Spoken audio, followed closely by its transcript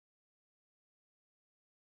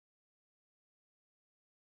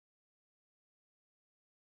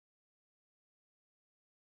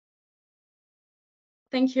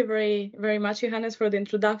Thank you very much, Johannes, for the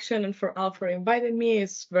introduction and for Al for inviting me.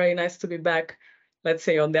 It's very nice to be back, let's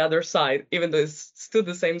say, on the other side, even though it's still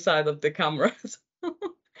the same side of the cameras.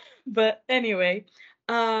 But anyway,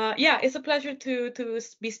 yeah, it's a pleasure to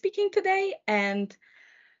be speaking today. And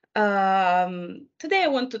today I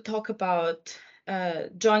want to talk about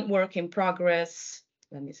joint work in progress.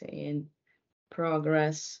 Let me say in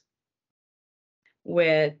progress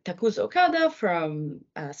with Takuzo Okada from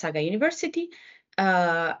Saga University.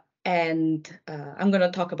 And I'm going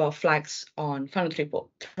to talk about flags on Fano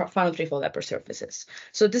threefold hypersurfaces.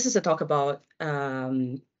 So this is a talk about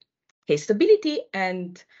case stability.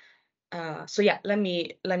 And so yeah, let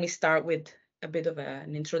me start with a bit of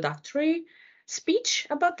an introductory speech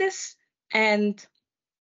about this. And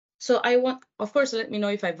so I want, of course, let me know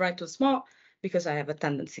if I write too small, because I have a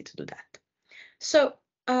tendency to do that. So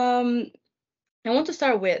I want to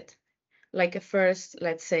start with like a first,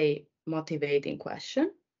 let's say, motivating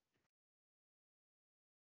question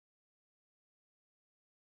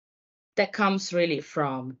that comes really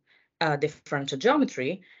from differential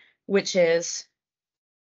geometry, which is,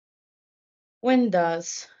 when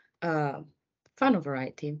does Fano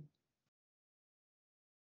variety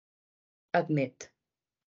admit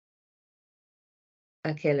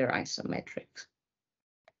a Kaehler isometric?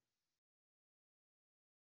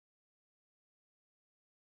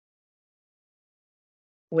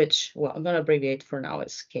 Which, well, I'm going to abbreviate for now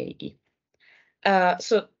as KE.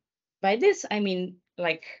 So by this, I mean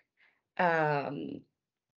like a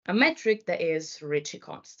metric that is Ricci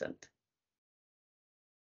constant.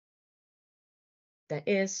 That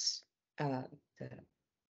is the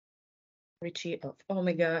Ricci of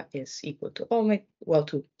omega is equal to omega, well,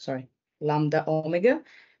 to, sorry, lambda omega,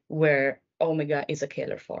 where omega is a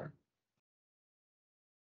Kaehler form.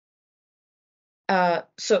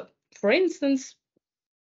 So, for instance,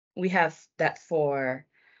 we have that for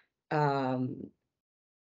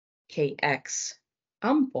kx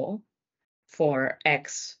ample for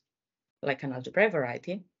x like an algebraic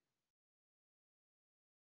variety.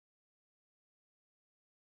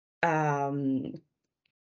 And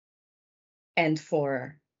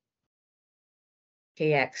for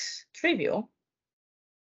kx trivial,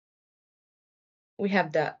 we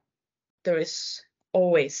have that there is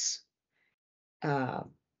always a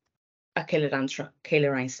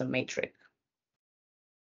Kaehler-Einstein matrix.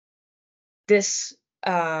 These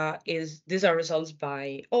are results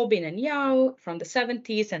by Obin and Yao from the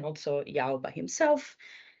 70s, and also Yao by himself.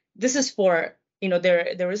 This is for,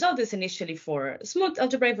 the result is initially for smooth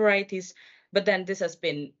algebraic varieties, but then this has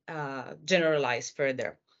been generalized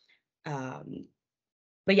further.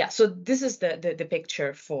 But yeah, so this is the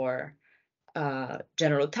picture for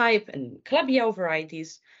general type and Calabi-Yau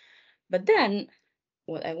varieties. But then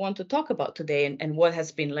what I want to talk about today, and what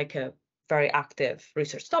has been like a very active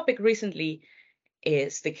research topic recently,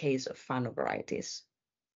 is the case of Fano varieties,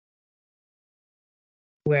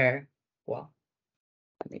 where, well,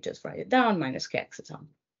 let me just write it down, minus kx is on.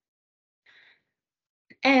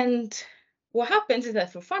 And what happens is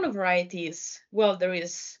that for Fano varieties, well, there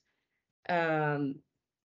is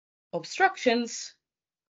obstructions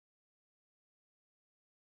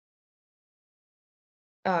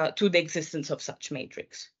to the existence of such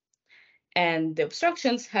matrix. And the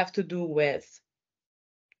obstructions have to do with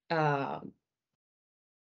the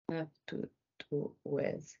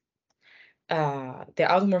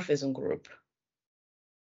automorphism group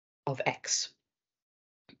of X.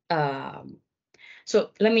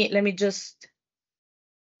 So let me just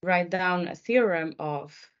write down a theorem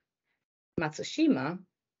of Matsushima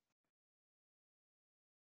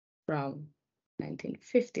from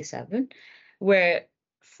 1957, where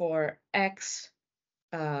for X,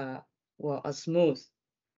 well, a smooth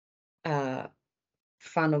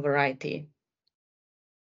Fano variety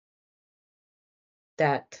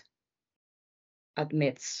that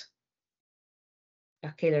admits a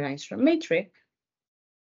Kaehler-Einstein matrix,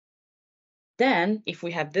 then if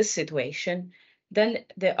we have this situation, then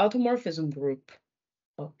the automorphism group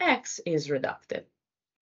of X is reductive.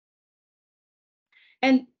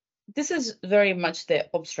 And this is very much the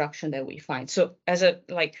obstruction that we find. So as a,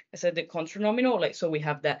 like I said, the contronominal, like, so we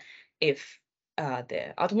have that if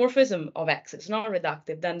the automorphism of X is not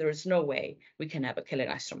reductive, then there is no way we can have a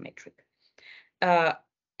Kaehler-Einstein matrix.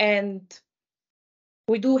 And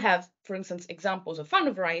we do have, for instance, examples of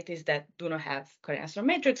Fano varieties that do not have Kaehler-Einstein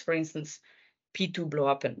matrix, for instance, P2 blow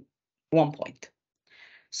up in 1 point.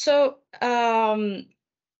 So,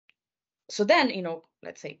 so then,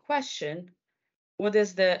 let's say question, what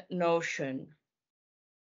is the notion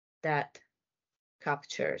that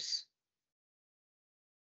captures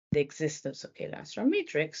the existence of Kaehler-Einstein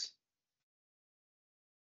matrix?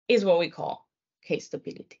 is what we call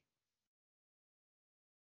K-stability.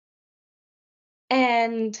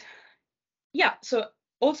 And yeah, so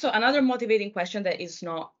also another motivating question that is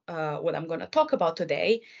not what I'm going to talk about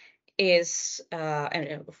today is,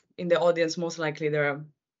 and in the audience, most likely there are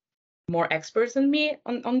more experts than me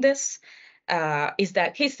on this, is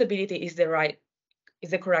that K-stability is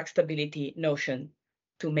the correct stability notion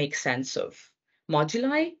to make sense of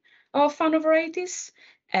moduli of Fano varieties.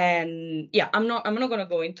 And yeah, I'm not going to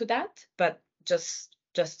go into that, but just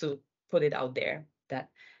to put it out there that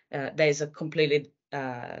there is a completely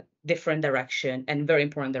different direction and very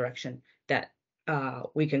important direction that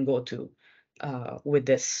we can go to with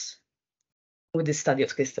this study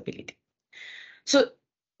of K-stability. So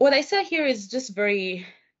what I said here is just very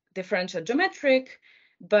differential geometric,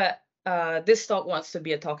 but this talk wants to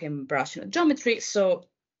be a talk in rational geometry. So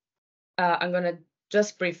I'm going to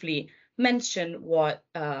just briefly mention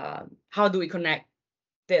how do we connect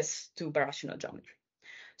this to rational geometry.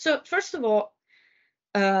 So first of all,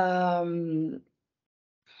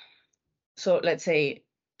 so let's say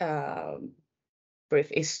brief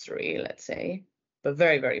history, let's say, but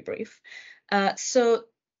very, very brief. So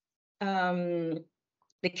the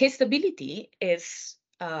K-stability has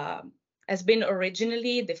been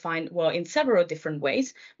originally defined, well, in several different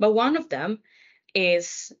ways, but one of them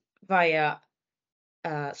is via,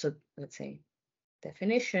 so let's say,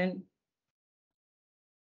 definition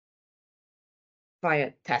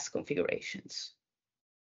via test configurations.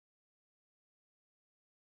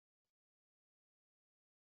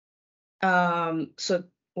 So,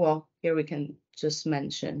 well, here we can just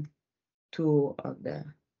mention two of the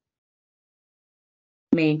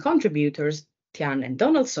main contributors, Tian and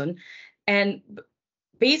Donaldson. And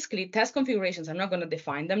basically, test configurations, I'm not going to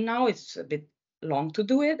define them now. It's a bit long to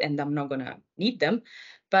do it, and I'm not going to need them.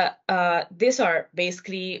 But these are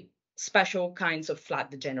basically special kinds of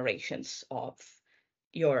flat degenerations of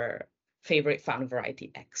your favorite Fano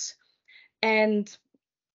variety X. And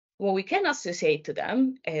what we can associate to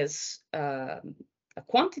them is a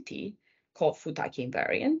quantity called Futaki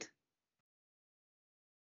invariant.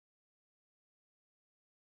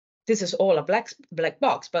 This is all a black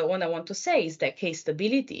box, but what I want to say is that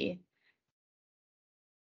K-stability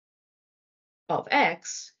of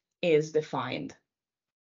X is defined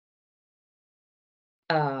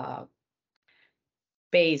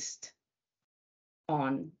based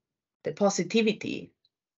on the positivity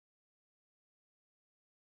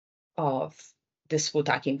of this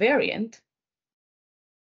Futaki invariant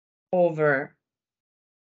over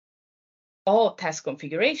all test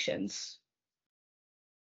configurations.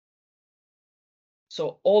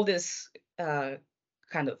 So all this kind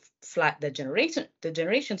of flat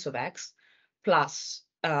degenerations of X plus,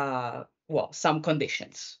 well, some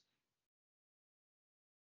conditions.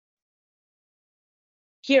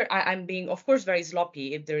 Here, I'm being, of course, very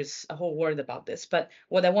sloppy if there's a whole word about this. But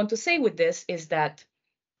what I want to say with this is that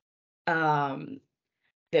the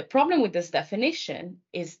problem with this definition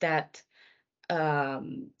is that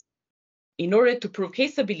in order to prove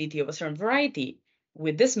K-stability of a certain variety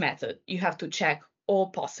with this method, you have to check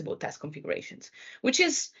all possible test configurations, which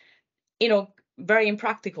is, very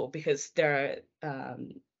impractical because there are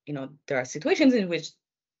situations in which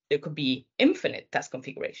there could be infinite test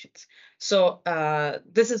configurations. So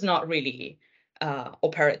this is not really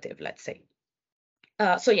operative, let's say.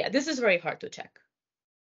 So yeah, this is very hard to check.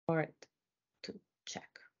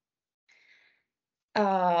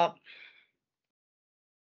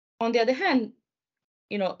 On the other hand,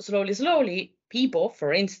 slowly, people,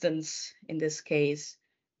 for instance, in this case,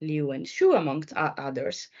 Liu and Xu, amongst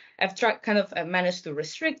others, have managed to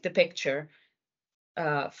restrict the picture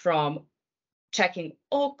from checking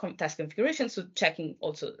all test configurations to checking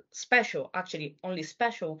also only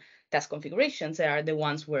special test configurations. They are the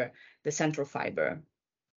ones where the central fiber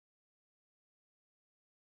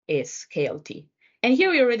is KLT. And here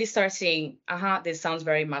we already start seeing, this sounds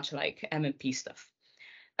very much like MMP stuff.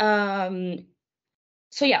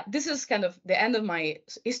 So yeah, this is kind of the end of my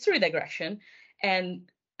history digression. And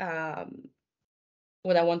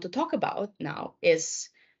what I want to talk about now is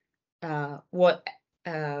what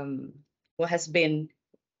has been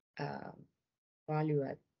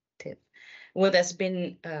valuative, what has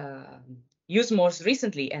been used most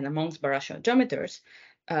recently and amongst rational geometers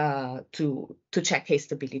to check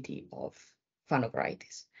K-stability of Fano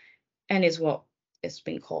varieties, and is what has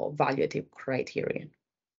been called valuative criterion.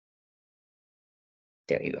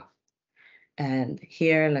 There you go. And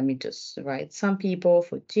here, let me just write some people: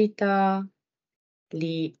 Fujita,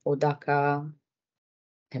 Lee, Odaka,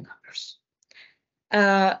 and others.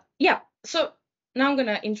 Yeah, so now I'm going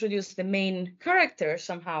to introduce the main character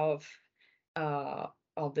somehow of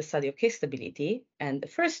of the study of K-stability, and the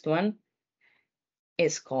first one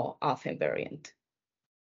is called alpha invariant.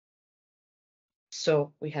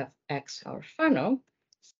 So we have X, our Fano,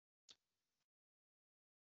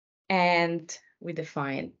 and we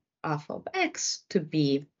define alpha of X to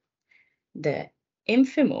be the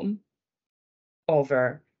infimum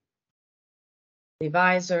over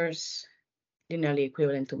divisors linearly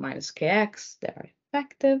equivalent to minus kx that are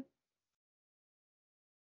effective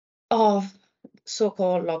of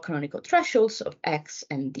so-called log canonical thresholds of X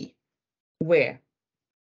and D, where,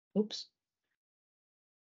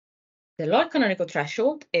 the log canonical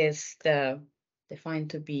threshold is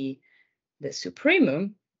defined to be the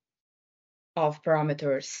supremum of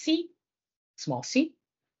parameter C, small c,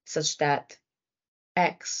 such that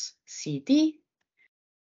X, C, D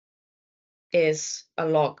is a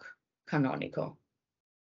log canonical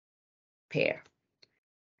pair,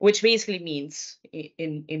 which basically means,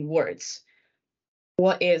 in words,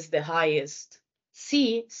 what is the highest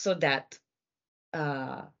C so that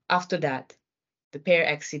after that, the pair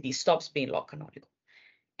XCD stops being log canonical.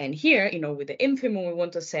 And here, with the infimum, we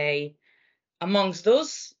want to say amongst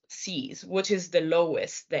those C's, which is the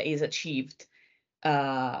lowest that is achieved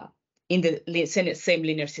in the same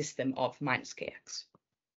linear system of minus kx.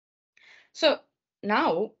 So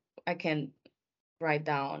now I can write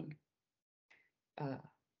down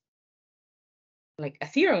like a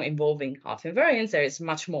theorem involving half invariance that is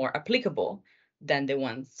much more applicable than the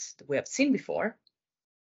ones that we have seen before.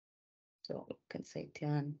 So we can say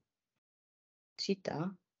Tian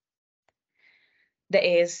Theta. That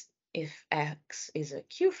is, if X is a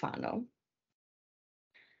Q Fano,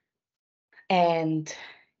 and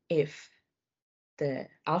if the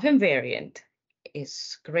alpha invariant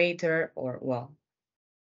is greater or, well,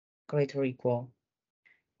 greater or equal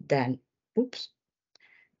than,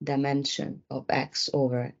 dimension of X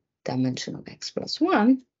over dimension of X plus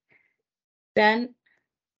 1, then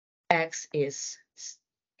X is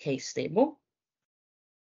K-stable.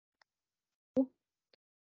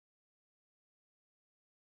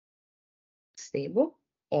 Stable,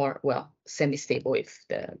 or, well, semi-stable if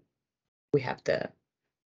we have the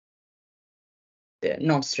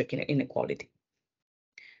non-strict inequality.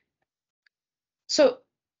 So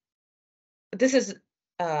this is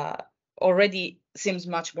already seems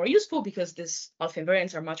much more useful because these alpha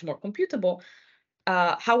invariants are much more computable.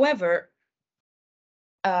 However,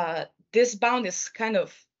 this bound is kind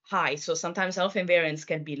of high, so sometimes alpha invariants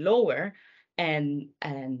can be lower, and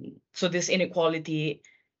so this inequality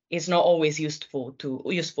is not always useful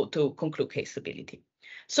to conclude K-stability.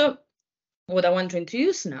 So what I want to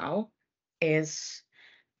introduce now is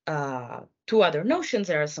two other notions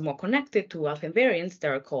that are somewhat connected to alpha invariants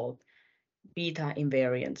that are called beta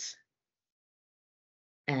invariants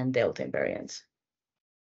and delta invariants.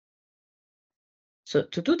 So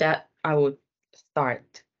to do that, I would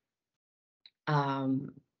start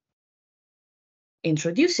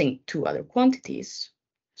introducing two other quantities.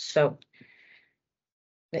 So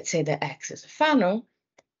let's say that X is a Fano,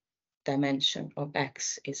 dimension of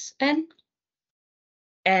X is n,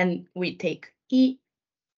 and we take E,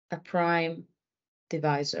 a prime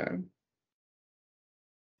divisor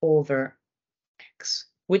over X,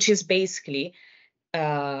 which is basically,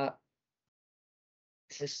 this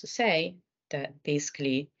is to say that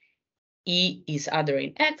basically E is either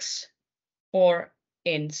in X or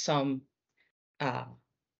in some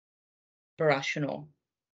rational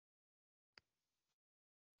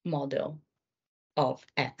model of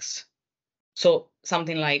X. So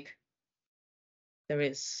something like there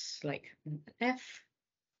is like an F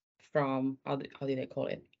from, how did I call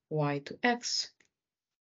it, Y to X,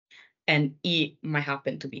 and E might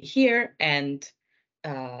happen to be here, and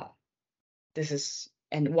this is,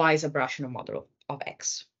 and Y is a rational model of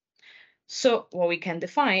X. So what we can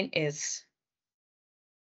define is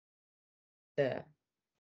the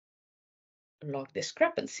log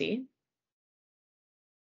discrepancy.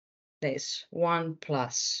 That is 1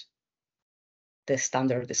 plus the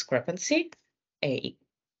standard discrepancy, AXE,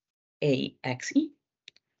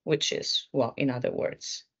 which is, well, in other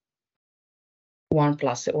words, 1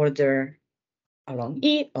 plus the order along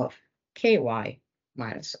E of KY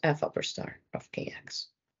minus F upper star of KX.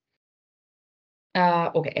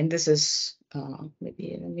 Okay, and this is,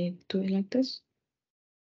 maybe let me do it like this.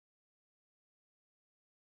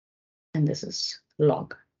 And this is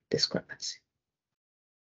log discrepancy.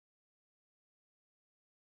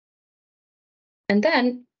 And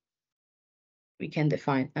then we can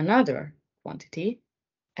define another quantity,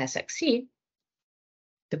 SXE,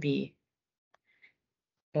 to be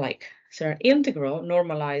like certain integral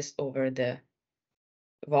normalized over the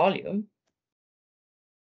volume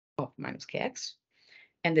of minus kx.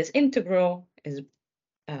 And this integral is,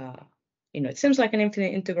 it seems like an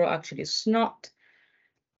infinite integral. Actually, it's not,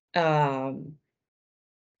 of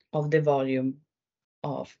the volume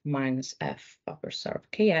of minus f upper surf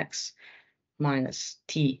kx minus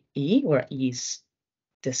te, where e is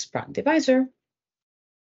this prime divisor.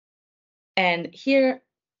 And here,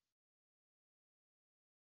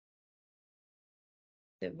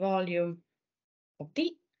 the volume of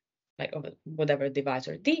d, like of whatever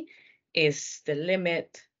divisor d, is the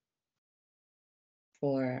limit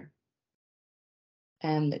for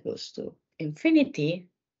m that goes to infinity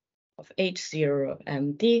of h0 of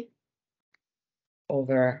md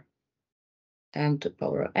over m to the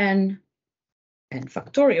power of n and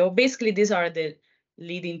factorial. Basically, these are the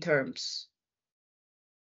leading terms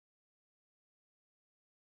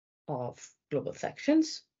of global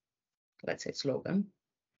sections. Let's say slogan.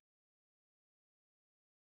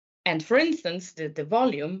 And for instance, the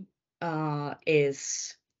volume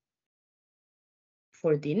is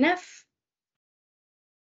for the NF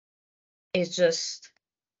is just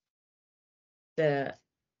the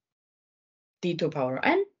d to the power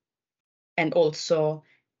n. And also,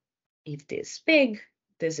 if this is big,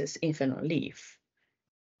 this is infinitely if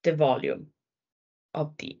the volume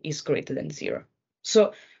of d is greater than 0.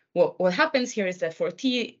 So what happens here is that for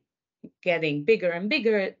t getting bigger and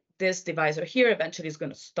bigger, this divisor here eventually is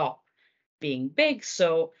going to stop being big.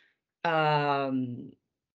 So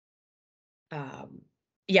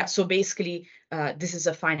yeah, so basically this is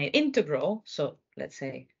a finite integral. So let's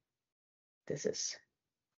say this is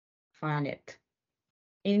finite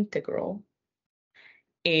integral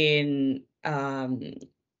in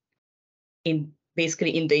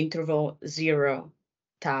basically in the interval 0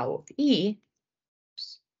 tau of e,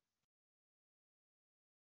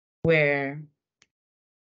 where,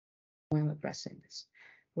 when we're pressing this,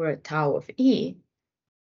 where tau of e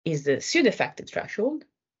is the pseudo-effective threshold,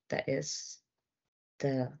 that is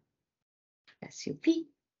the SUP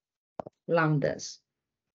of lambdas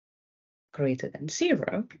greater than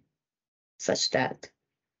 0, such that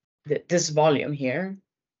this volume here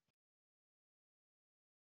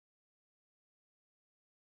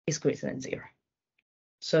is greater than 0.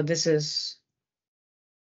 So this is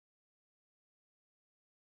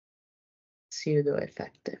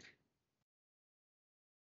pseudo-effective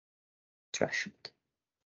threshold.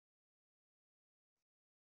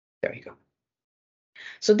 There you go.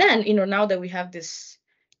 So then, now that we have these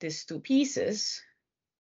two pieces,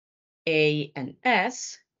 A and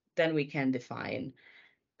S, then we can define,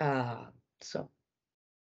 so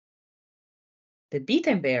the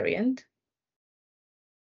beta invariant,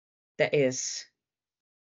 that is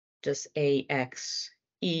just AXE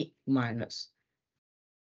minus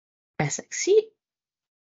SXE,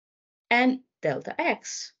 and delta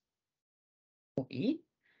X of E,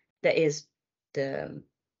 that is the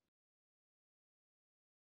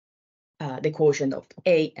quotient of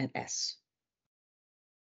A and S.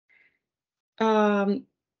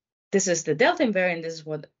 This is the delta invariant. This is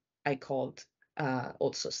what I called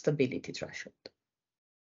also stability threshold.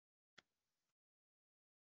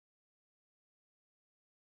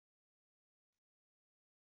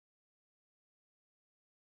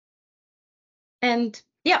 And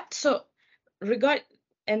yeah, so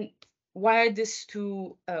why are these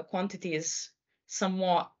two quantities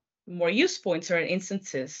somewhat more useful in certain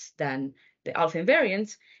instances than the alpha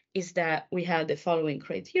invariants is that we have the following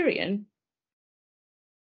criterion,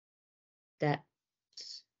 that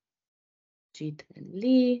Jeet and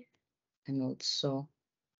Lee, and also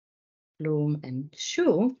Bloom and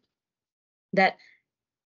Xu, that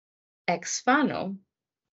X Fano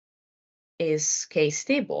is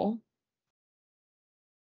K-stable,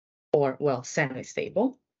 or, well,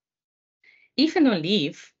 semi-stable, even on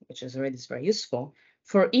leaf, which is already very useful,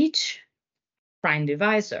 for each prime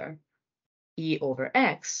divisor, E over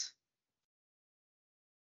X,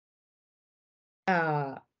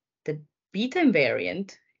 the beta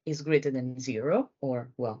invariant is greater than 0, or,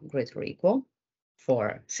 well, greater or equal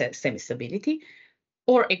for semi-stability,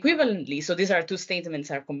 or equivalently, so these are two statements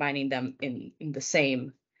are combining them in the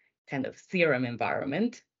same kind of theorem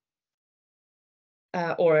environment,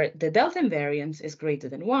 or the delta invariance is greater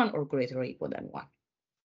than 1 or greater or equal than 1.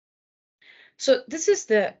 So this is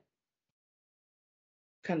the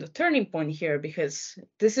kind of turning point here, because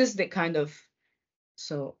this is the kind of,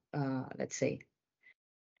 so let's say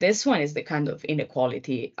this one is the kind of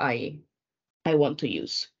inequality I want to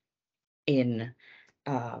use in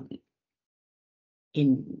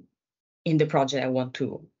the project I want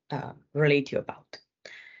to relate to you about.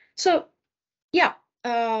 So yeah,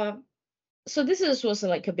 so this was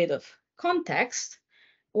like a bit of context.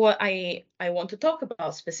 what I want to talk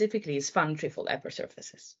about specifically is Fano threefold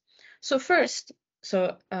hypersurfaces. So first,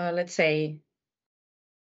 let's say,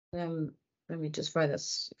 let me just write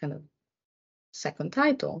this kind of second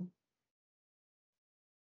title.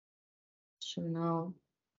 So now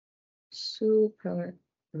super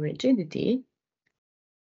rigidity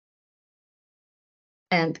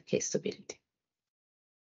and case stability.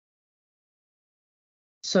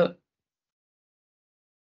 So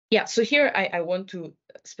yeah, so here I want to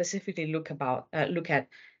specifically look at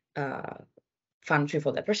Fano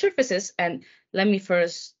threefold hypersurfaces, and let me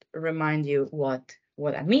first remind you what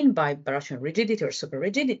I mean by birational rigidity or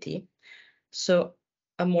superrigidity. So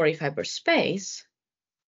a Morey fiber space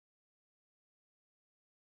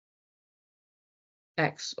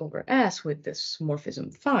X over S with this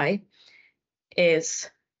morphism phi is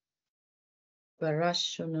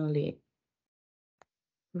birationally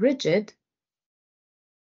rigid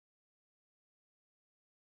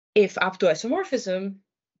if up to isomorphism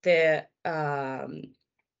the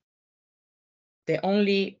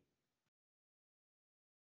only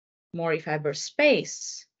Morey fiber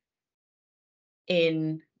space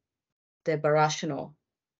in the birational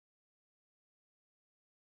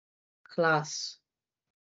class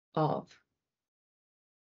of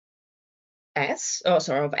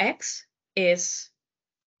of X is,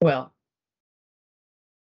 well,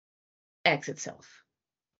 X itself.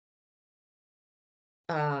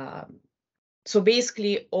 So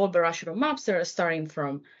basically, all birational maps that are starting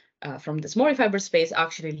from this Morey fiber space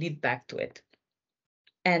actually lead back to it.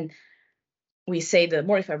 And we say the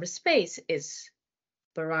Morey fiber space is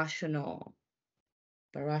birationally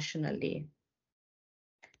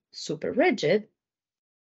super rigid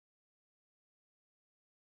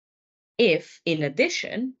if, in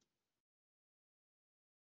addition,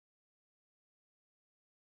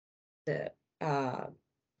 the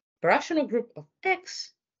birational group of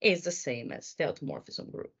X is the same as the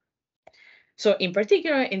automorphism group. So in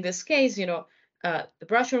particular, in this case, the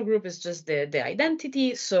birational group is just the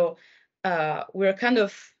identity. So we're kind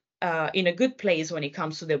of in a good place when it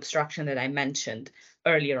comes to the obstruction that I mentioned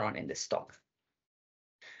earlier on in this talk.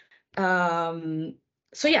 So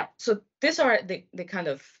yeah, so these are the kind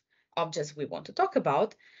of objects we want to talk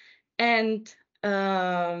about. And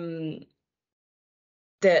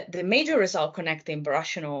the major result connecting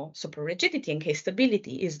birational superrigidity and case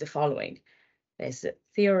stability is the following. There's the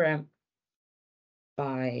theorem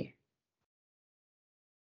by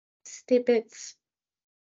Stipitz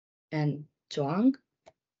and Zhuang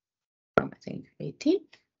from, I think, 18,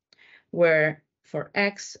 where for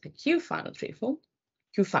X, a Q Fano threefold,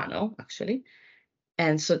 Q Fano actually,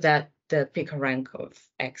 and so that the picker rank of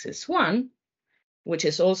X is 1, which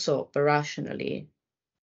is also birationally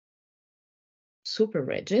super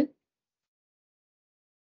rigid.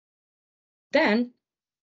 Then,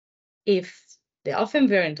 if the alpha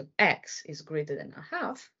invariant of X is greater than a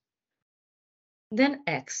half, then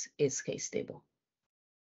X is case stable.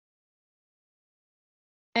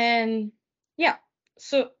 And yeah,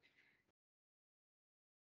 so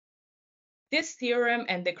this theorem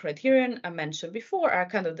and the criterion I mentioned before are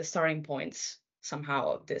kind of the starting points somehow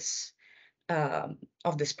of this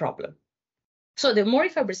problem. So the Morey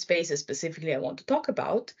fiber spaces specifically I want to talk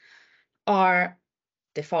about are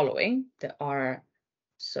the following. There are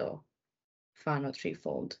Fano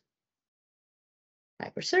threefold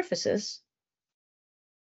hypersurfaces.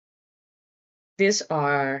 These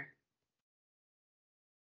are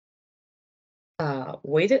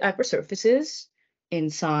weighted hypersurfaces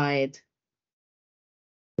inside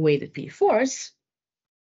weighted P4s,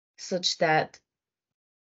 such that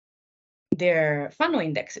their Fano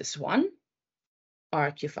index is 1, are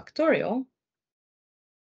Q factorial,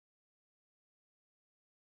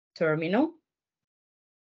 terminal,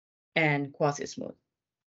 and quasi-smooth.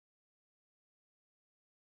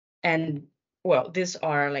 And well, these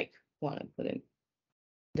are like, well, I put in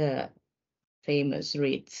the famous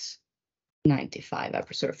Reed's 95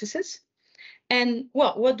 hypersurfaces. And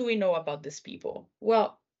well, what do we know about these people?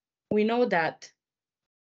 Well, we know that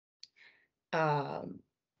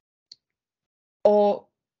all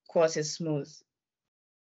quasi-smooth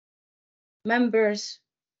members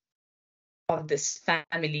of these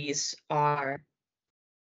families are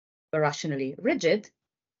birationally rigid,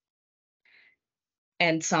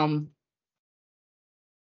 and some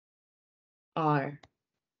are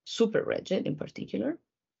super rigid in particular.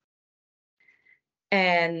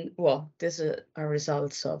 And well, these are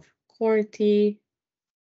results of Corti,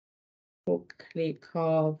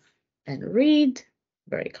 Kuklikov, and Reed,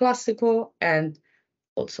 very classical, and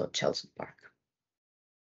also Chelsea Park.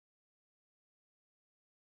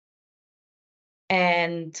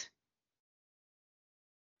 And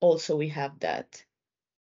also we have that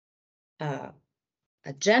a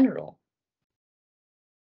general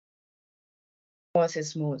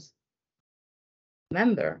quasi-smooth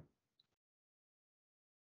member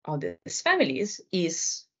of these families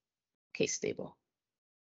is k-stable.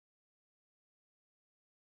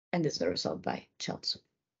 And this is the result by Chelso.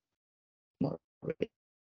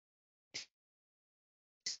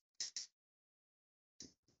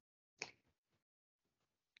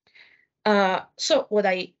 So what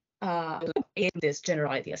I in this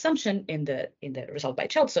generality assumption in the result by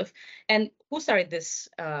Chelso, and who started this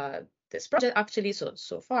this project actually?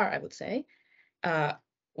 So far, I would say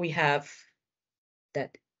we have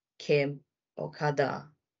that Kim, Okada,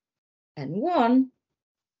 and Won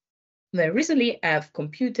very recently have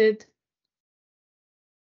computed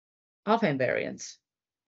alpha invariants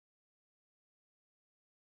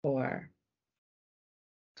for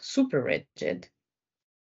super rigid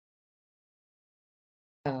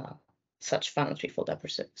such Fano threefold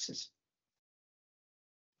hypersurfaces.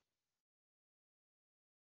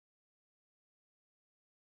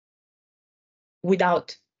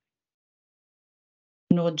 Without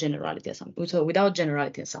no generality assumption. So without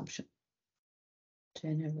generality assumption.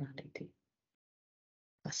 Generality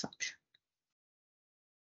assumption.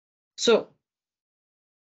 So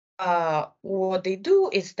what they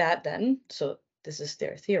do is that then, so this is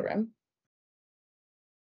their theorem,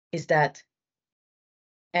 is that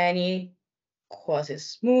any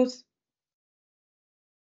quasi-smooth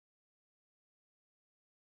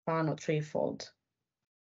Fano threefold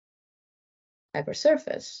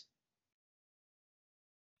hypersurface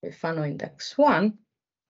with Fano index 1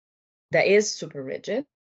 that is super rigid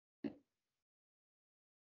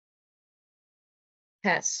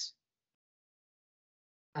has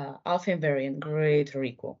alpha invariant greater or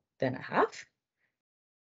equal than a half,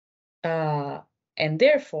 and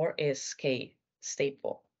therefore is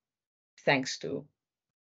k-stable, thanks to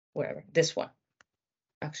wherever, this one,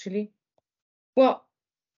 actually. Well,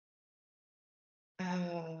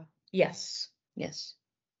 yes.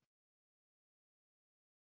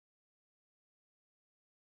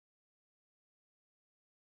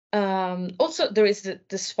 Also, there is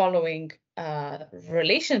this following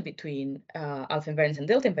relation between alpha invariance and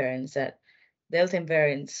delta invariance, that delta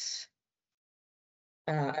invariance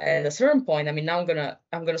at a certain point, I mean, now I'm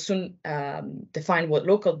gonna soon define what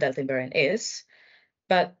local delta invariant is,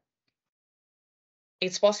 but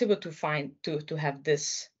it's possible to find to have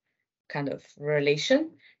this kind of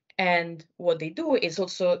relation. And what they do is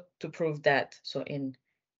also to prove that, so in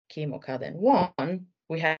Kim, Okada, and Won,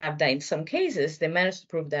 we have that in some cases, they managed to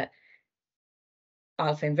prove that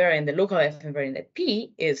alpha invariant, the local alpha invariant at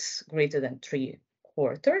P is greater than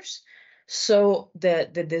 3/4. So the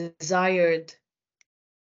desired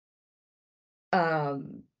delta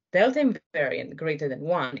invariant greater than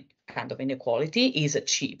 1 kind of inequality is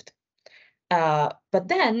achieved. But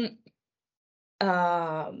then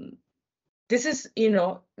this is,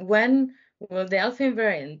 when the alpha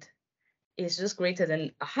invariant is just greater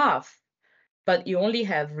than a half, but you only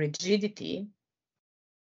have rigidity,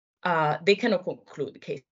 they cannot conclude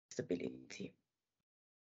k-stability.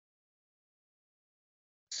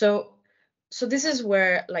 So this is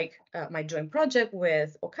where, like, my joint project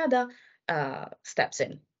with Okada steps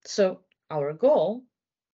in. So our goal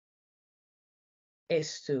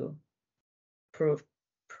is to prove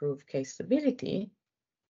k-stability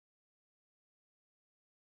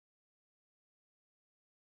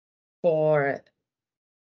for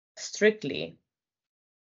strictly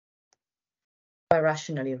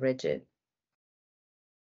birationally rigid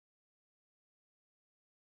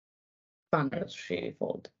Fano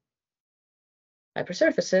threefold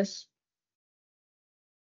hypersurfaces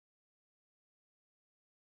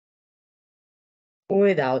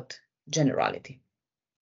without generality.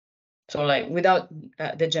 So, like, without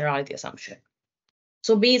the generality assumption.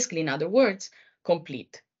 So basically, in other words,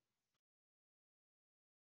 complete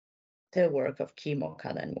the work of Kim,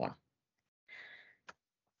 Okada, and Won.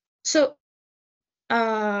 So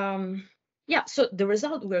yeah, so the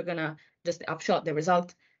result, we're gonna just upshot the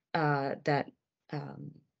result that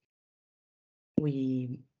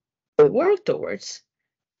we work towards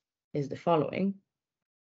is the following.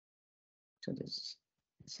 So this is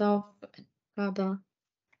self and Okada.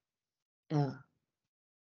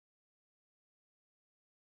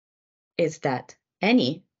 Is that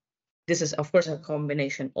this is of course a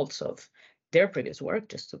combination also of their previous work,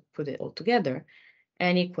 just to put it all together,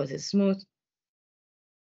 any quasi-smooth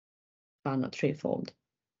Fano threefold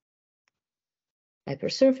upper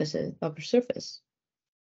surface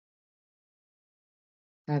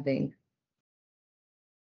having,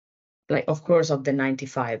 like, of course, of the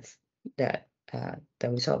 95 that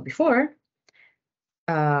that we saw before,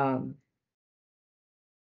 all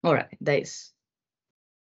right, that is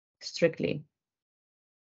strictly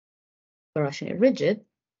torsionally rigid,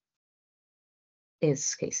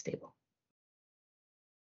 is k-stable.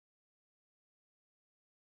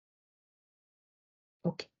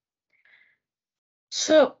 Okay.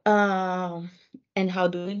 So, and how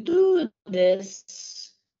do we do this?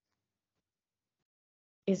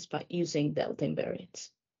 Is by using delta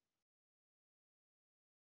invariants.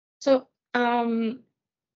 So,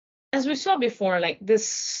 as we saw before, like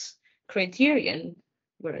this criterion,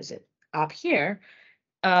 where is it? Up here,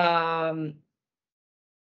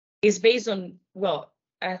 is based on, well,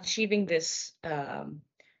 achieving this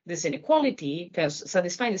this inequality, because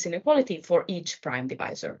satisfying this inequality for each prime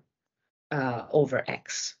divisor over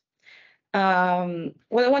X. What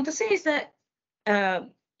I want to say is that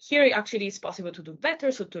here it actually is possible to do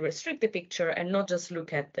better, so to restrict the picture and not just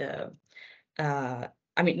look at the, I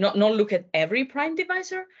mean, not look at every prime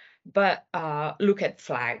divisor, but look at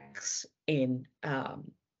flags in our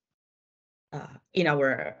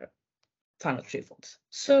Fano threefolds.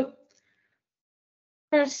 So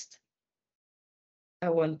first, I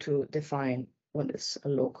want to define what is a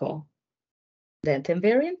local delta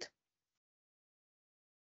invariant.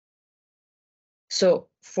 So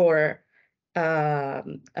for a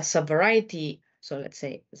subvariety, so let's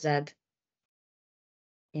say Z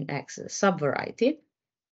in X is a subvariety.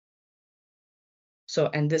 So,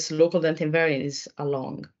 and this local delta invariant is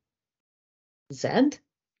along Z.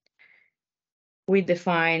 We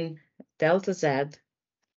define delta Z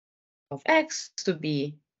of X to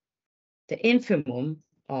be the infimum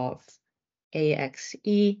of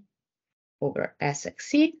AXE over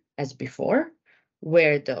SXE as before,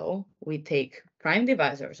 where though we take prime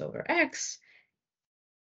divisors over X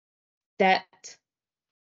that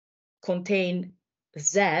contain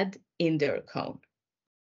Z in their cone.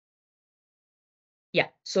 Yeah,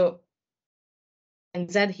 so, and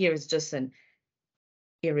Z here is just an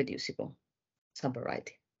irreducible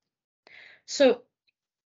subvariety. So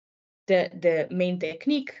the main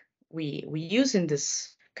technique we use in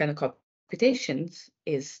this kind of computations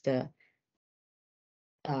is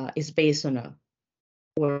based on a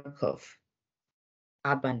work of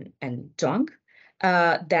Abban and Zhuang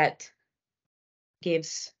that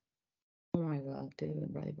gives, oh my God, they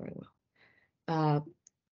didn't write it very well,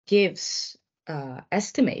 gives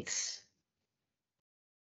estimates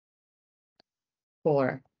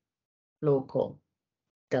for local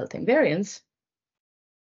delta invariants.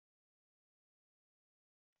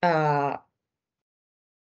 And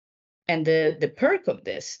the perk of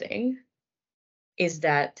this thing is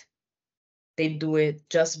that they do it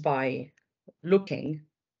just by looking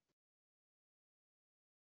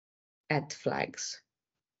at flags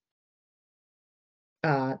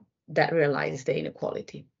that realize the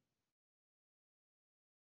inequality.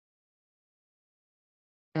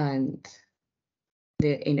 And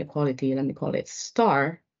the inequality, let me call it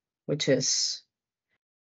star, which is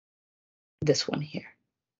this one here,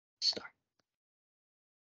 star.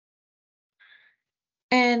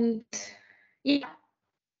 And yeah,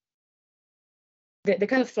 the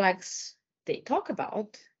kind of flags they talk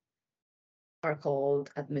about are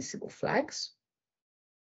called admissible flags.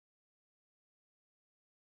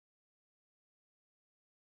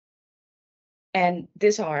 And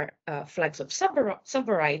these are flags of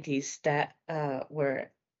subvarieties that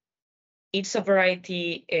where each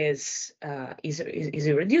subvariety is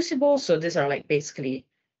irreducible. So these are like basically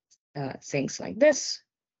things like this.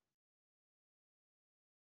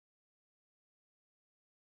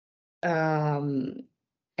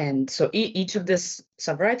 And so each of these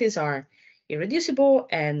subvarieties are irreducible,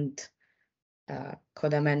 and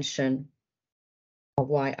codimension of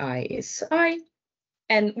yi is I.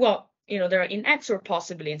 And well, you know, they're in X or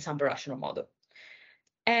possibly in some rational model.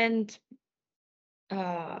 And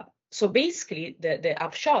so basically the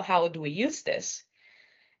upshot, how do we use this?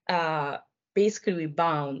 Basically we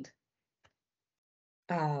bound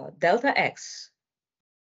delta X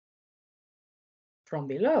from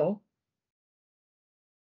below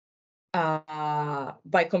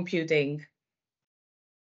by computing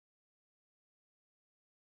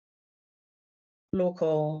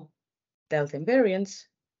local delta invariants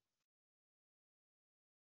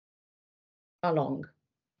along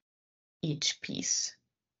each piece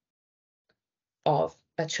of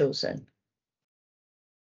a chosen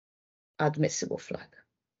admissible flag.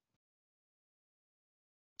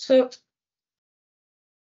 So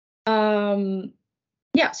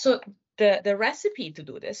yeah, so the recipe to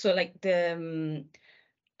do this, so like these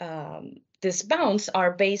bounds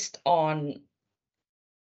are based on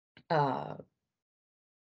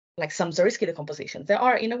like some Zariski decompositions. They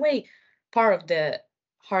are, in a way, part of the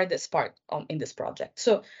hardest part in this project.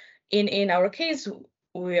 So in our case,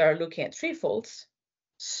 we are looking at threefolds.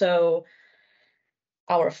 So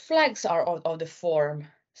our flags are of the form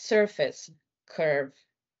surface, curve,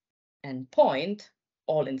 and point,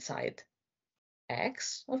 all inside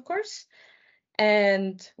X, of course.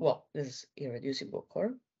 And, well, this is irreducible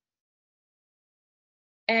core.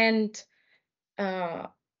 And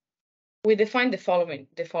we define the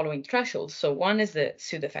following thresholds. So one is the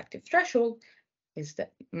pseudo-effective threshold, is the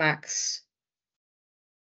max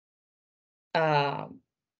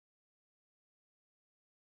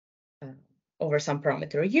over some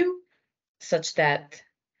parameter u, such that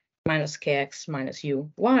minus kx minus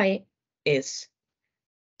uy is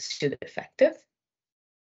pseudo-effective.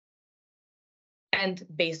 And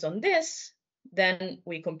based on this, then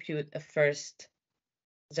we compute a first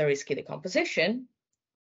Zariski decomposition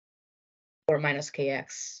for minus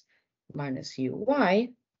kx minus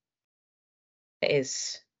uy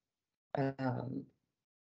is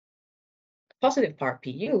positive part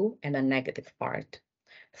pu and a negative part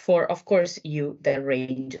for, of course, u that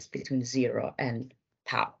ranges between 0 and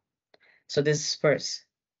tau. So this is first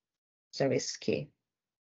Zariski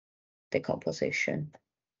decomposition.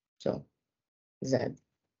 So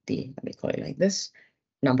ZD, let me call it like this,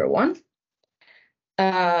 number one.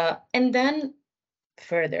 And then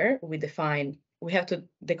further, we have to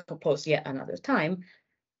decompose yet another time.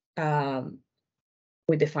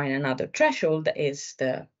 We define another threshold that is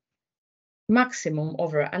the maximum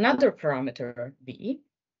over another parameter v,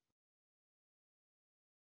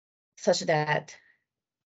 such that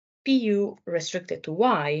pu restricted to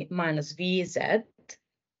y minus vz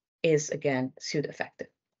is again pseudo-effective.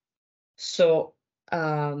 So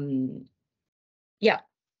yeah,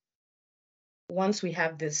 once we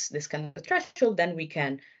have this kind of threshold, then we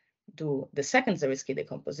can do the second Zariski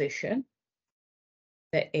decomposition.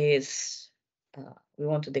 That is, we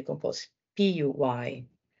want to decompose puy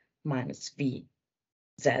minus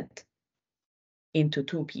vz into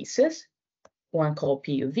two pieces, one called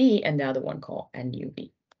puv and the other one called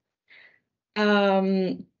nuv.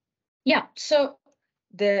 Yeah, so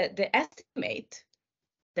the estimate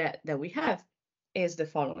that we have is the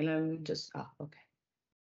following. Let me just, okay.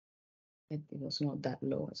 It was not that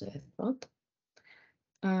low as I thought.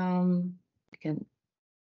 We can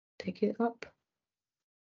take it up.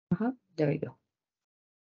 There we go.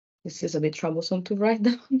 This is a bit troublesome to write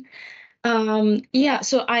down. Yeah,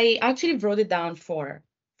 so I actually wrote it down for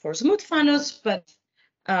smooth Fanos, but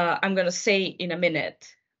I'm going to say in a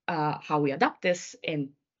minute how we adapt this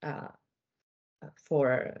in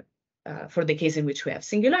for the case in which we have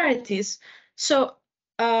singularities. So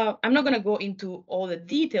I'm not going to go into all the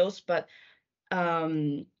details, but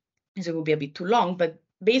it will be a bit too long. But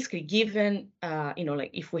basically, given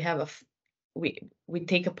like if we have we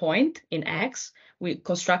take a point in X, we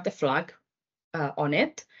construct a flag on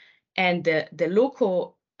it, and the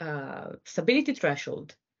local stability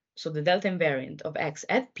threshold, so the delta invariant of X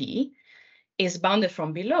at P, is bounded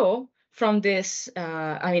from below from this,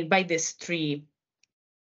 by these three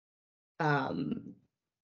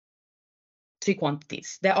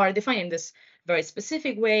quantities that are defined in this very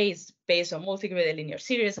specific way. It's based on multigraded linear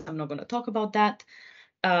series. I'm not going to talk about that.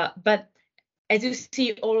 But as you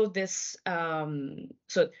see, all of this,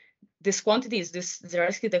 so these quantities, this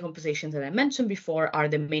Zariski decompositions that I mentioned before, are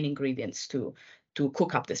the main ingredients to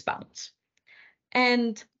cook up these bounds.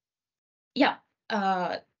 And yeah,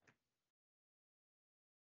 the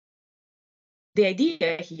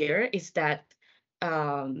idea here is that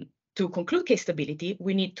to conclude K-stability,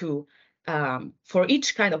 we need to, for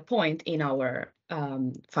each kind of point in our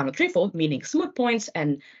Fano threefold, meaning smooth points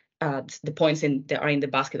and the points that are in the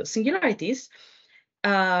basket of singularities,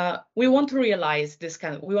 we want to realize this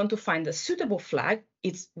we want to find a suitable flag.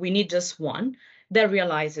 We need just one that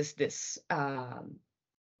realizes this, the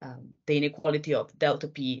inequality of delta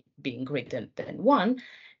P being greater than 1.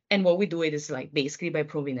 And what we do it is like basically by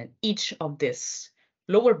proving that each of these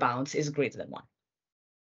lower bounds is greater than 1.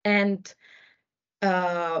 And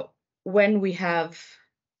when we have,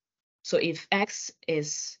 so if X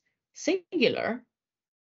is singular,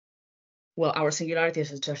 well, our singularity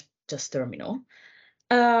is just terminal.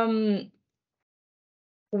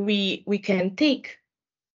 We can take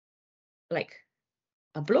like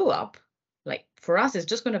a blow up, like for us, it's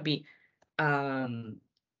just going to be a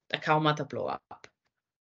Kawamata blow up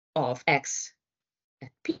of X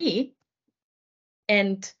at P,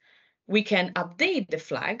 and we can update the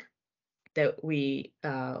flag that we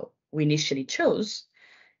initially chose.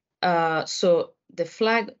 So the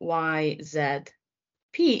flag YZP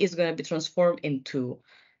is going to be transformed into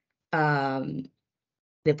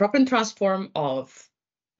the proper transform of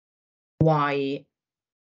y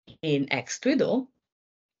in x twiddle,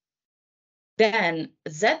 then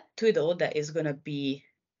z twiddle, that is going to be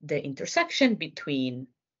the intersection between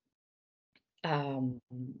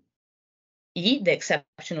E, the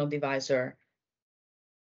exceptional divisor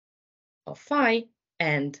of phi,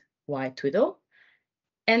 and y twiddle.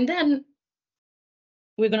 And then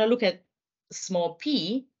we're going to look at small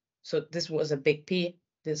p. So this was a big P,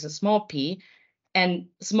 this is a small p, and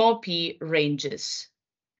small p ranges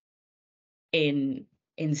in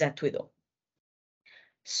z twiddle.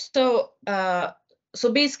 So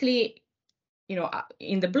so basically, you know,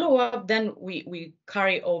 in the blow up, then we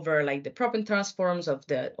carry over like the proper transforms of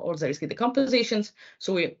all the risky decompositions.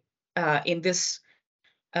 So we in this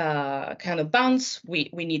kind of bounds, we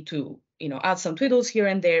need to, you know, add some twiddles here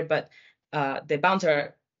and there, but the bounds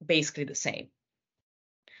are basically the same.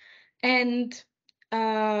 And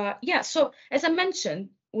yeah, so as I mentioned,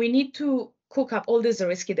 we need to cook up all these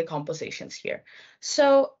risky decompositions here.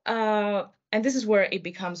 So and this is where it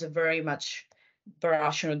becomes a very much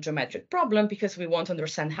rational geometric problem, because we want to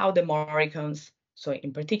understand how the Maury cones, so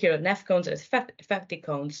in particular Neff cones and effective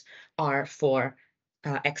cones, are for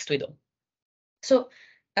X twiddle. So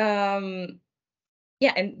yeah,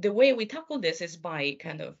 and the way we tackle this is by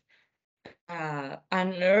kind of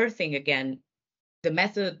unearthing again the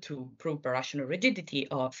method to prove rational rigidity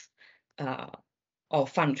of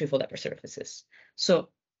Fano threefold hypersurfaces. So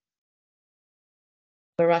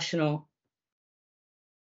rational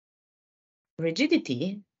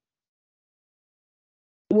rigidity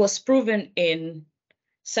was proven in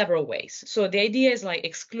several ways. So the idea is like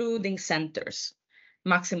excluding centers,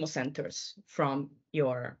 maximal centers from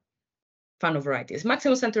your Fano varieties.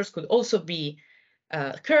 Maximal centers could also be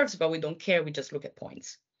curves, but we don't care, we just look at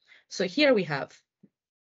points. So here we have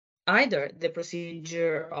either the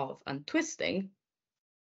procedure of untwisting,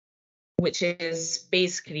 which is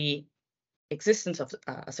basically existence of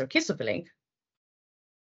a circuitous link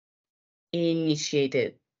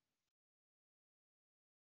initiated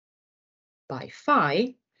by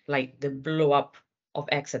phi, like the blow up of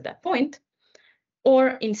X at that point, or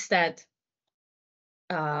instead,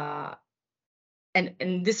 and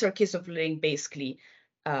this circuitous link basically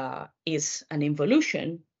is an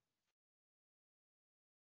involution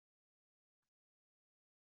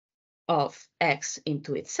of X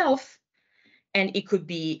into itself, and it could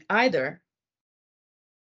be either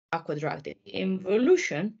a quadratic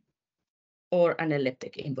involution or an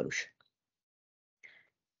elliptic involution.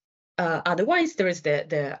 Otherwise, there is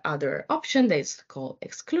the other option that is called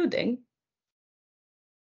excluding.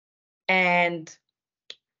 And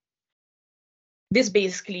this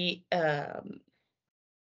basically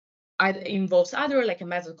involves either like a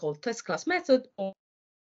method called test class method, or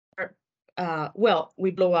well,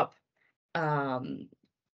 we blow up the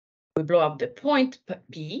point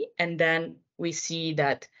P, and then we see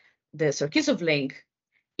that the circuitous link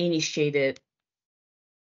initiated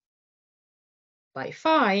by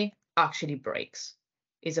phi actually breaks,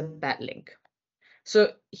 is a bad link.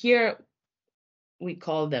 So here they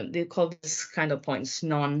call this kind of points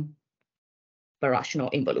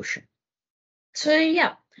non-birational involution. So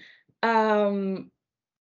yeah, so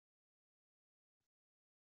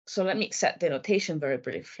let me set the notation very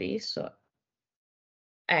briefly. So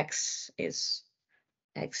X is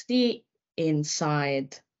XD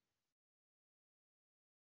inside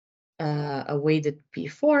a weighted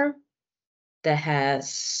P4 that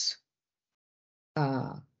has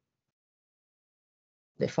the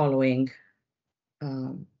following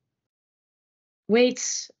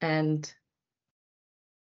weights and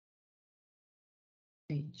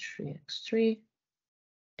A3x3,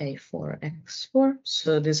 A4x4.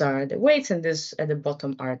 So these are the weights, and this at the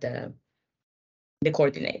bottom are the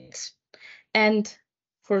coordinates. And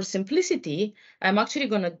for simplicity, I'm actually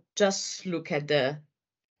going to just look at the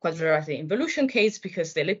quadratic involution case,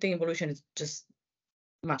 because the elliptic involution is just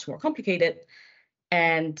much more complicated.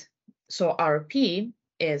 And so RP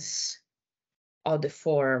is of the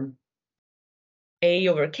form A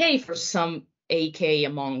over K for some AK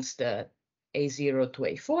amongst the A0 to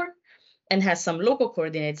A4, and has some local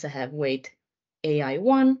coordinates that have weight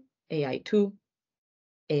AI1, AI2,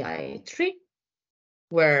 AI3,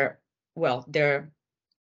 where, well, they're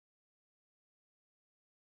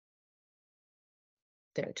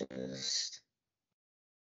just,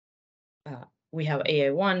 we have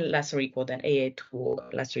AI1 less or equal than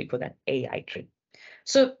AI2 less or equal than AI3.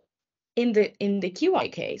 So in the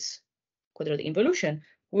QI case, quadratic involution,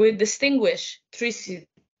 we distinguish three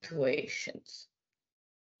situations.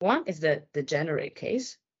 One is the degenerate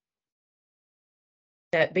case.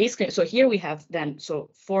 That basically, so here we have then, so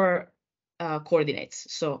for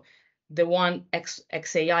coordinates. So the one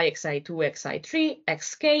xai, xi2, xi3,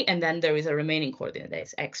 xk, and then there is a remaining coordinate that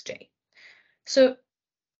is xj. So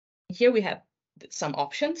here we have some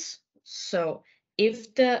options. So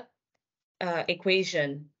if the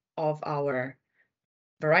equation of our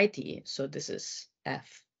variety, so this is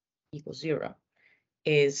f equals 0,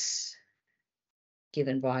 is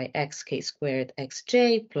given by xk squared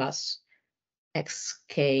xj plus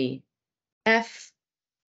xkf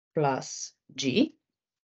plus g,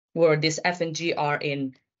 where this f and g are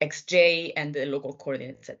in xj and the local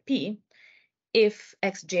coordinates at p. If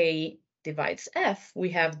xj divides f, we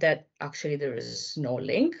have that actually there is no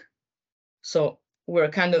link. So we're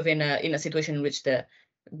kind of in a situation in which the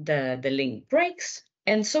link breaks.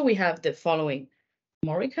 And so we have the following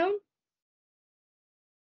Morricone.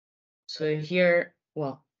 So here,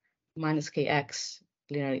 well, minus kx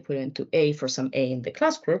linearly equivalent to a for some a in the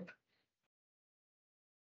class group.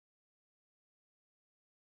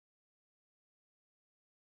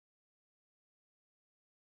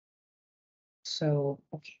 So,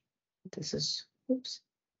 okay, this is, oops,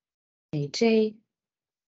 aj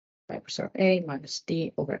hypersurf a minus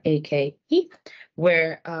d over ak e,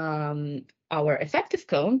 where our effective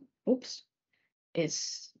cone, oops,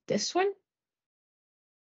 is this one,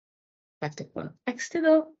 effective cone x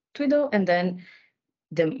twiddle, and then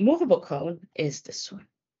the movable cone is this one.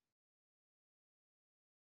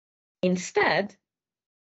 Instead,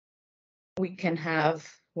 we can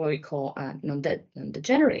have what we call a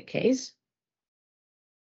non-degenerate case,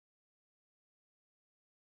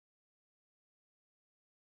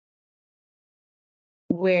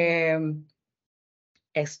 where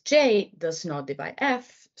xj does not divide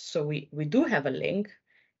f, so we do have a link,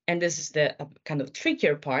 and this is the kind of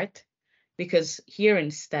trickier part, because here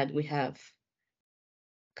instead we have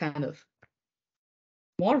kind of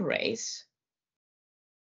more rays,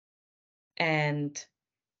 and,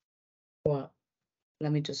 well,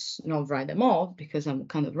 let me just not write them all because I'm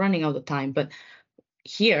kind of running out of time, but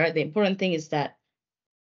here the important thing is that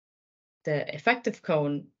the effective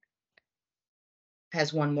cone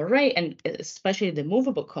has one more ray, and especially the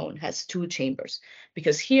movable cone has two chambers,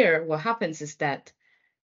 because here what happens is that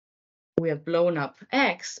we have blown up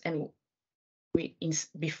x, and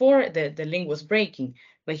before the link was breaking,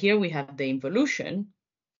 but here we have the involution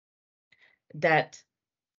that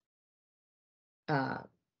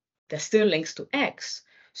still links to x.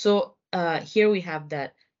 So here we have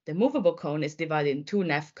that the movable cone is divided in two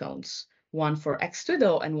Neff cones, one for x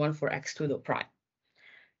twiddle and one for x twiddle prime.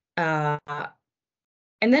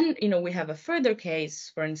 And then, we have a further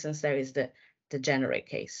case. For instance, there is the degenerate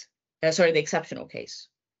case, the exceptional case,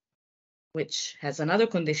 which has another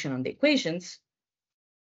condition on the equations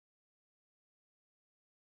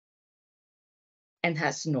and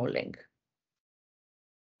has no link.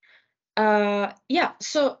 Yeah,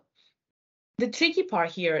 so the tricky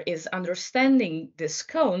part here is understanding these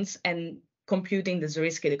cones and computing the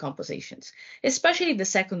Zariski decompositions, especially the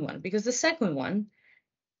second one, because the second one,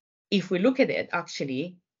 if we look at it,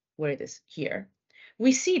 actually, where it is here,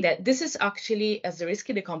 we see that this is actually a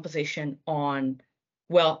Zariski decomposition on,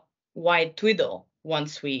 well, white twiddle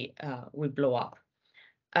once we blow up.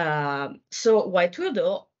 So white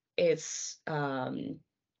twiddle is a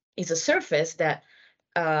surface that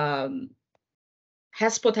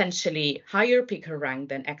has potentially higher picker rank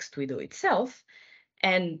than X twiddle itself,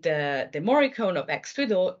 and the Morricone of X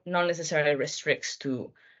twiddle not necessarily restricts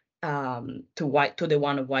to the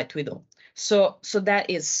one of white twiddle. So that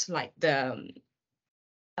is like the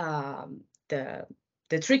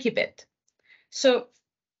tricky bit. So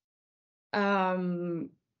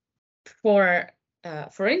for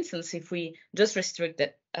instance, if we just restrict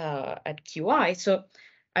it at QI, so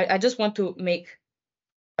I just want to make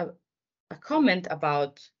a comment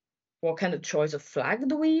about what kind of choice of flag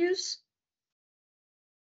do we use.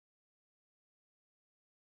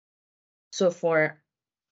 So for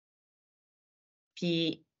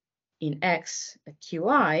P in X at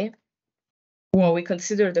QI, well, we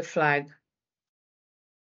consider the flag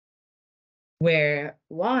where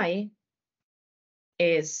Y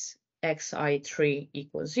is xi3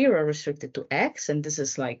 equals 0 restricted to X, and this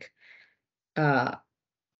is like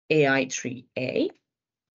AI3A,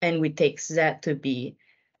 and we take Z to be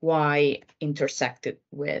Y intersected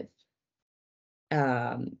with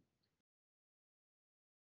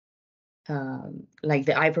like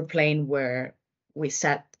the hyperplane where we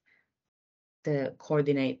set the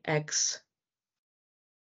coordinate x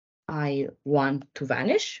I1 to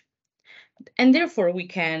vanish, and therefore we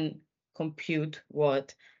can compute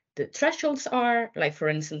what the thresholds are. Like, for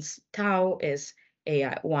instance, tau is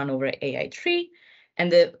AI1 over AI3,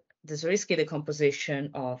 and the the Zariski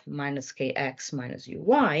decomposition of minus kx minus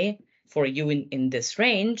uy for u in this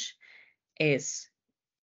range is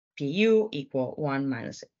pu equal 1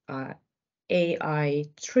 minus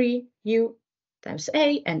ai3u times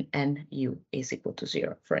a, and nu is equal to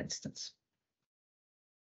 0, for instance.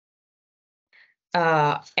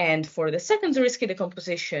 And for the second Zariski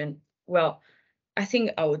decomposition, well, I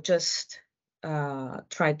think I would just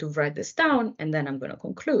try to write this down, and then I'm going to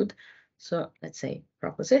conclude. So let's say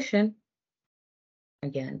proposition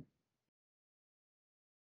again.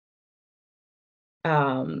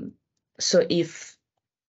 So if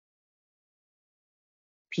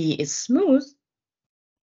P is smooth,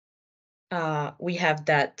 we have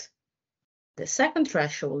that the second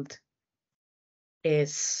threshold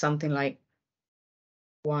is something like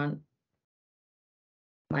 1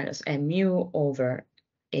 minus mu over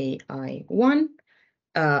ai1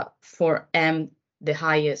 for m, the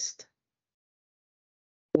highest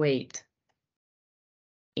weight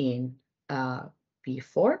in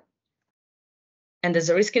P4. And the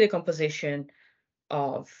Zariski decomposition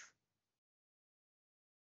of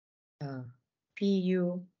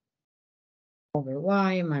Pu over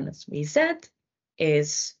y minus Vz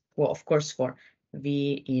is, well, of course, for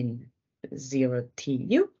V in 0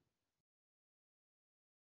 Tu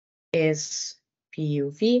is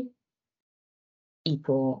PuV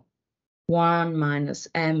equal 1 minus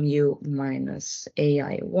mu minus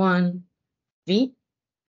ai1 V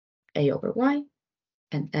a over y,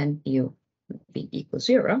 and nu V equals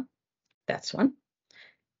 0. That's one.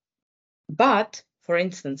 But, for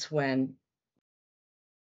instance, when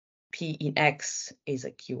P in X is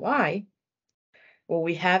a Qi, what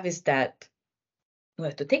we have is that we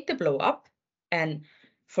have to take the blow up, and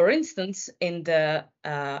for instance, in the,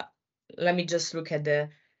 let me just look at the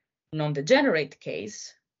non-degenerate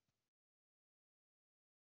case.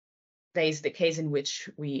 There is the case in which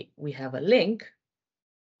we have a link,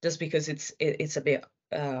 just because it's a bit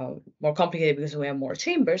more complicated because we have more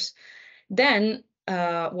chambers. Then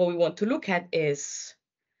what we want to look at is,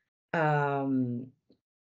 so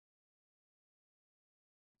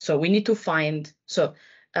we need to find, so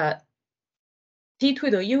T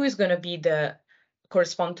twiddle U is going to be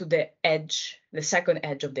correspond to the edge, the second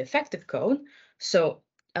edge of the effective cone. So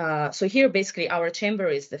so here basically our chamber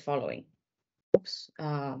is the following. Oops,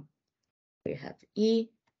 we have E,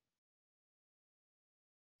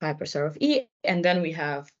 hypersurf of E, and then we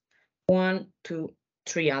have 1, 2,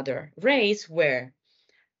 3 other rays where,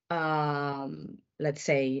 let's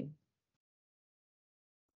say,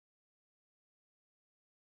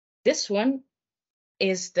 this one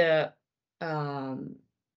is the,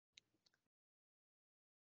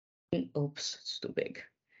 oops, it's too big,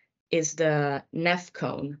 is the Neff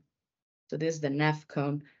cone. So this is the Neff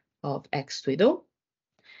cone of X twiddle.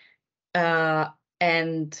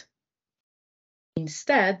 And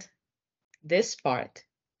instead, this part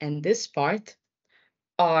and this part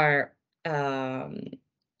are,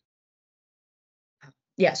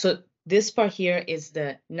 yeah, so this part here is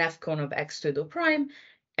the Neff cone of X twiddle prime,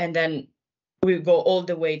 and then we go all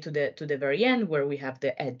the way to the very end where we have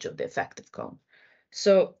the edge of the effective cone.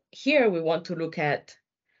 So here we want to look at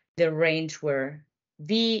the range where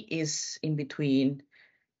V is in between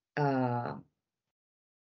 0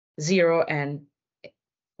 and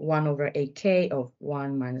 1 over ak of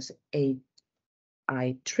 1 minus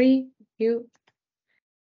ai3u,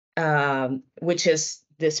 which is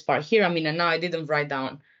this part here. I mean, and now I didn't write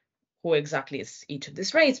down who exactly is each of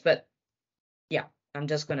these rays, but yeah, I'm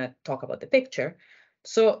just going to talk about the picture.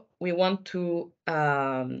 So we want to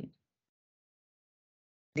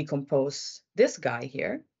decompose this guy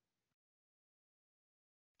here.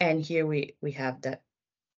 And here we have the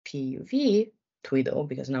PUV twiddle,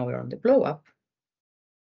 because now we're on the blow up.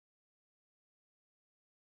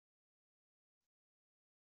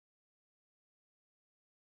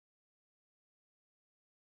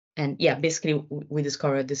 And yeah, basically we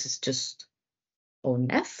discovered this is just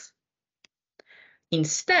ONF.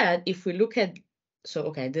 Instead, if we look at, so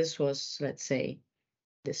okay, this was, let's say,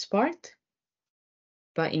 this part.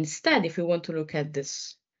 But instead, if we want to look at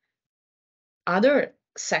this other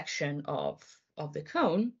section of the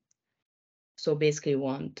cone, so basically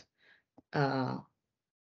want 1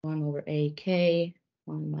 over ak,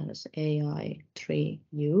 1 minus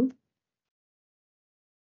ai3u,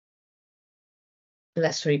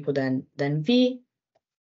 less or equal than v,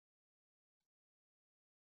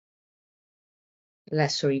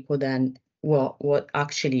 less or equal than, well, what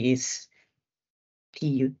actually is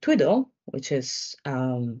pu twiddle, which is,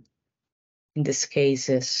 in this case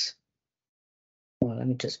is, well, let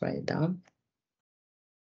me just write it down.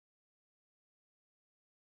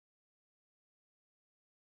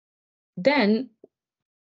 then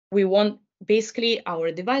we want, basically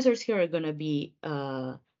our divisors here are going to be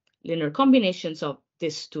linear combinations of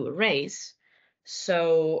these two arrays.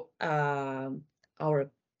 So our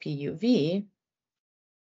PUV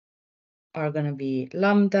are going to be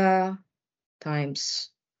lambda times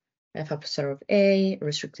f upsilon of A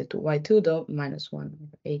restricted to y tudo minus 1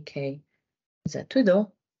 over AK z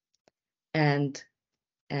tudo, and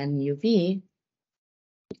NUV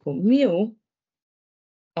equal mu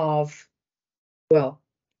of, well,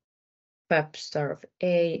 f star of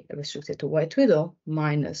A restricted to y tudo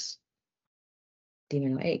minus d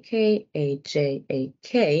min AK AJ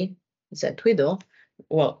AK z tudo.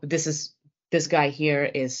 Well, this guy here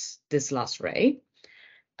is this last ray,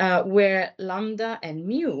 where lambda and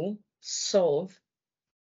mu solve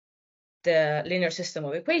the linear system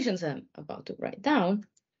of equations I'm about to write down.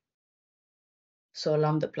 So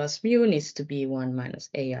lambda plus mu needs to be 1 minus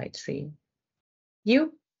AI3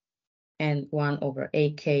 u, and 1 over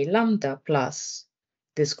AK lambda plus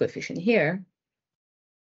this coefficient here.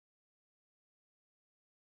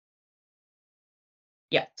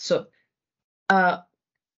 Yeah, so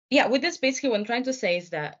yeah, with this, basically what I'm trying to say is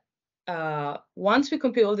that once we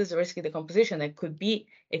compute all this Zariski decomposition that could be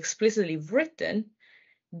explicitly written,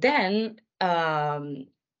 then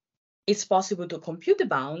it's possible to compute the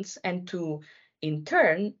bounds and to, in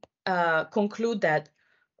turn, conclude that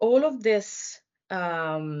all of this,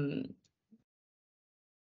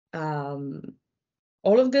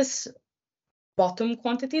 bottom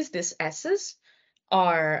quantities, these S's,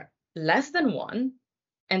 are less than 1,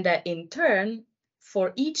 and that in turn,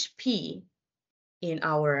 for each P in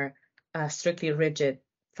our strictly rigid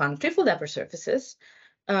Fano threefold hypersurfaces,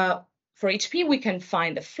 for each P we can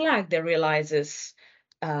find a flag that realizes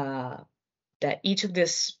that each of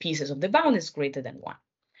these pieces of the bound is greater than 1.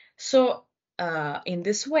 So in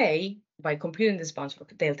this way, by computing these bounds for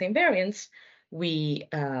delta invariance, we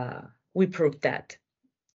proved that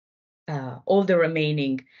all the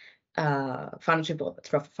remaining Fano threefold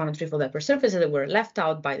hypersurfaces that were left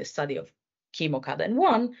out by the study of Kim, Okada, and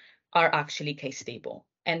Won are actually K-stable.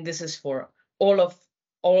 And this is for all of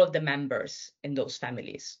the members in those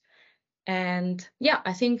families. And yeah,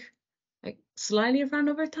 I think I slightly ran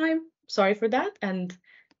over time. Sorry for that. And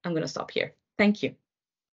I'm going to stop here. Thank you.